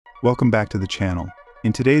Welcome back to the channel.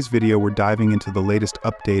 In today's video, we're diving into the latest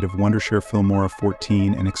update of Wondershare Filmora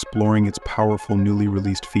 14 and exploring its powerful newly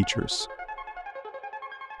released features.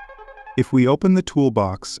 If we open the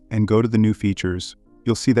toolbox and go to the new features,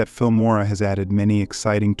 you'll see that Filmora has added many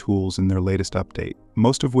exciting tools in their latest update,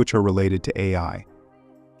 most of which are related to AI.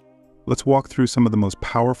 Let's walk through some of the most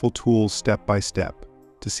powerful tools step by step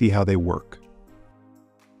to see how they work.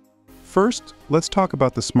 First, let's talk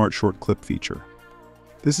about the Smart Short Clip feature.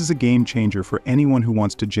 This is a game changer for anyone who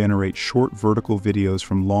wants to generate short vertical videos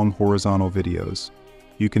from long horizontal videos.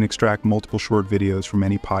 You can extract multiple short videos from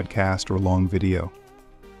any podcast or long video.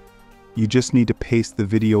 You just need to paste the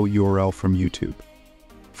video URL from YouTube.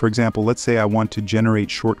 For example, let's say I want to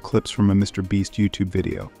generate short clips from a Mr. Beast YouTube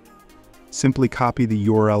video. Simply copy the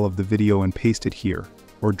URL of the video and paste it here,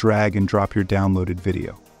 or drag and drop your downloaded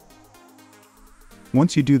video.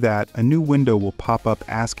 Once you do that, a new window will pop up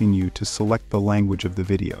asking you to select the language of the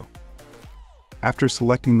video. After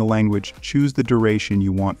selecting the language, choose the duration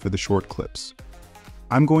you want for the short clips.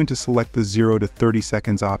 I'm going to select the 0 to 30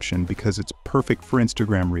 seconds option because it's perfect for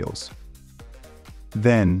Instagram Reels.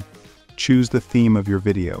 Then, choose the theme of your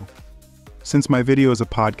video. Since my video is a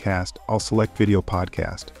podcast, I'll select Video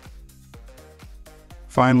Podcast.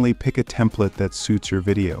 Finally, pick a template that suits your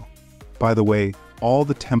video. By the way, all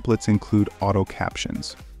the templates include auto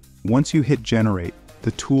captions. Once you hit generate,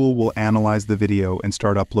 the tool will analyze the video and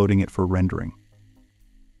start uploading it for rendering.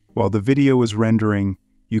 While the video is rendering,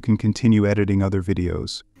 you can continue editing other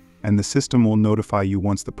videos, and the system will notify you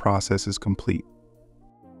once the process is complete.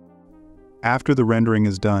 After the rendering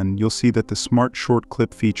is done, you'll see that the Smart Short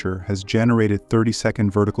Clip feature has generated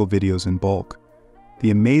 30-second vertical videos in bulk.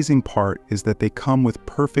 The amazing part is that they come with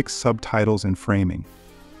perfect subtitles and framing.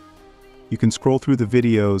 You can scroll through the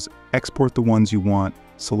videos, export the ones you want,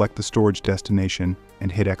 select the storage destination, and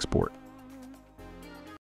hit export.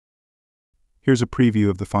 Here's a preview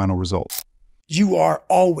of the final result. You are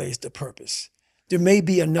always the purpose. There may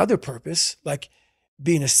be another purpose, like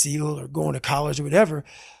being a SEAL or going to college or whatever,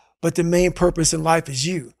 but the main purpose in life is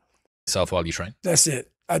you. Self while you train? That's it.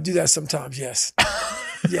 I do that sometimes, yes.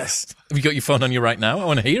 Yes. Have you got your phone on you right now? I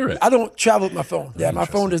want to hear it. I don't travel with my phone. Yeah, my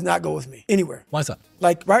phone does not go with me anywhere. Why is that?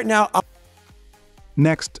 Like right now,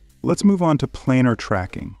 Next, let's move on to planar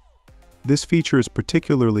tracking. This feature is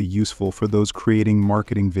particularly useful for those creating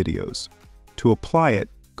marketing videos. To apply it,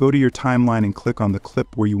 go to your timeline and click on the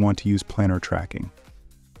clip where you want to use planar tracking.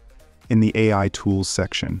 In the AI Tools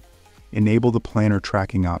section, enable the planar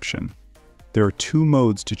tracking option. There are two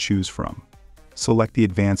modes to choose from. Select the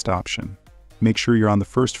advanced option. Make sure you're on the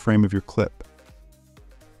first frame of your clip.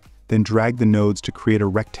 Then drag the nodes to create a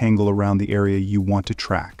rectangle around the area you want to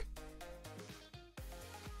track.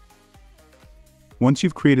 Once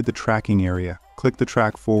you've created the tracking area, click the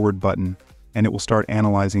Track Forward button, and it will start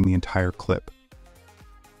analyzing the entire clip.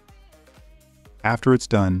 After it's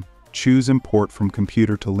done, choose Import from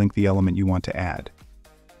Computer to link the element you want to add.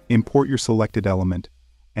 Import your selected element,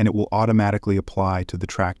 and it will automatically apply to the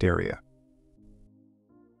tracked area.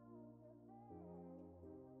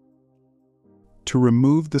 To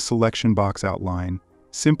remove the selection box outline,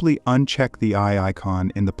 simply uncheck the eye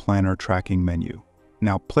icon in the planar tracking menu.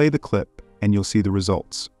 Now play the clip, and you'll see the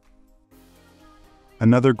results.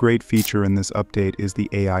 Another great feature in this update is the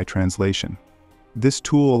AI translation. This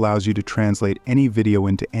tool allows you to translate any video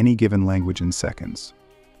into any given language in seconds.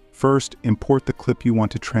 First, import the clip you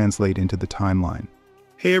want to translate into the timeline.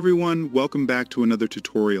 Hey everyone, welcome back to another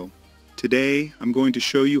tutorial. Today, I'm going to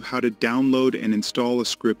show you how to download and install a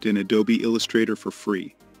script in Adobe Illustrator for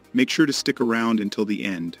free. Make sure to stick around until the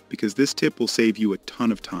end, because this tip will save you a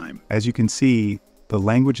ton of time. As you can see, the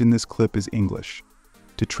language in this clip is English.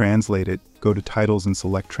 To translate it, go to Titles and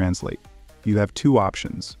select Translate. You have two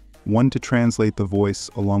options, one to translate the voice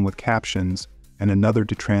along with captions, and another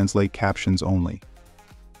to translate captions only.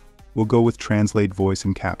 We'll go with Translate Voice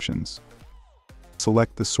and Captions.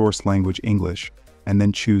 Select the source language English, and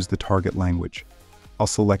then choose the target language. I'll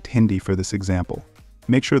select Hindi for this example.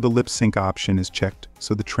 Make sure the lip sync option is checked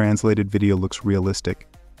so the translated video looks realistic,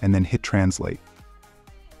 and then hit Translate.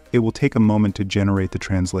 It will take a moment to generate the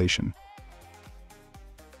translation.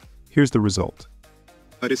 Here's the result.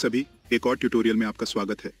 अरे सभी, एक और tutorial में आपका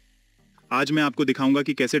स्वागत है। आज मैं आपको दिखाऊंगा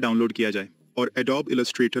कि कैसे डाउनलोड किया जाए और Adobe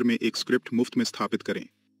Illustrator में एक स्क्रिप्ट मुफ्त में स्थापित करें।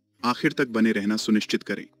 आखिर तक बने रहना सुनिश्चित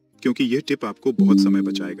करें, क्योंकि यह टिप आपको बहुत समय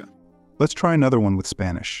बचाएगा। Let's try another one with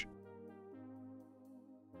Spanish.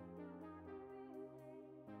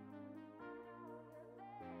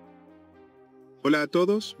 Hola a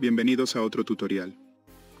todos, bienvenidos a otro tutorial.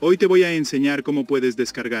 Hoy te voy a enseñar cómo puedes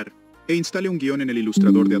descargar e instale un guión en el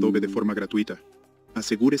ilustrador de Adobe de forma gratuita.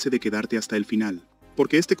 Asegúrese de quedarte hasta el final,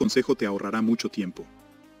 porque este consejo te ahorrará mucho tiempo.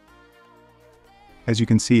 As you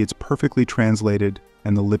can see, it's perfectly translated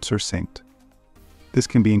and the lips are synced. This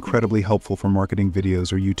can be incredibly helpful for marketing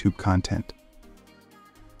videos or YouTube content.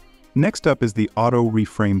 Next up is the Auto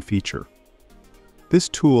Reframe feature. This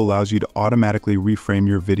tool allows you to automatically reframe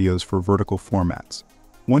your videos for vertical formats.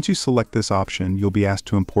 Once you select this option, you'll be asked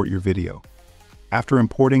to import your video. After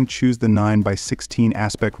importing, choose the 9:16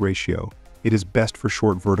 aspect ratio. It is best for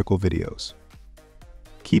short vertical videos.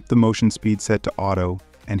 Keep the motion speed set to auto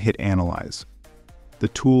and hit Analyze. The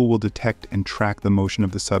tool will detect and track the motion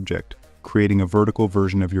of the subject, creating a vertical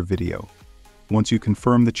version of your video. Once you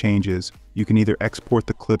confirm the changes, you can either export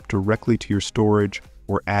the clip directly to your storage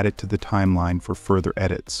or add it to the timeline for further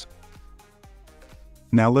edits.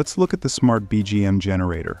 Now let's look at the Smart BGM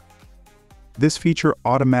generator. This feature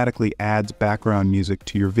automatically adds background music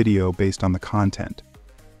to your video based on the content.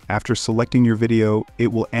 After selecting your video,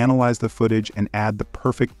 it will analyze the footage and add the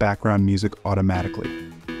perfect background music automatically.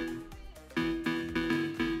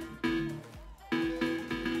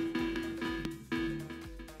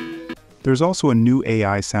 There's also a new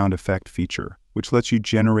AI sound effect feature, which lets you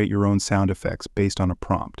generate your own sound effects based on a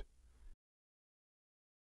prompt.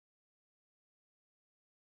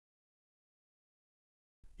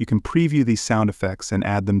 You can preview these sound effects and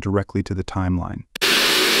add them directly to the timeline.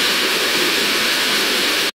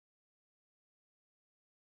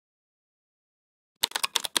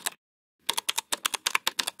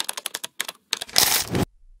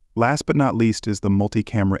 Last but not least is the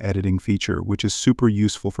multi-camera editing feature, which is super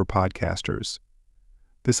useful for podcasters.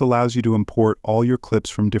 This allows you to import all your clips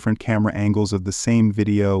from different camera angles of the same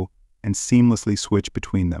video and seamlessly switch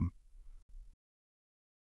between them.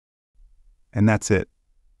 And that's it.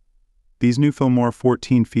 These new Filmora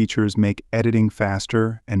 14 features make editing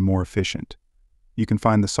faster and more efficient. You can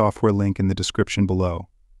find the software link in the description below.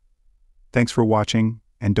 Thanks for watching,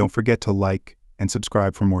 and don't forget to like and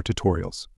subscribe for more tutorials.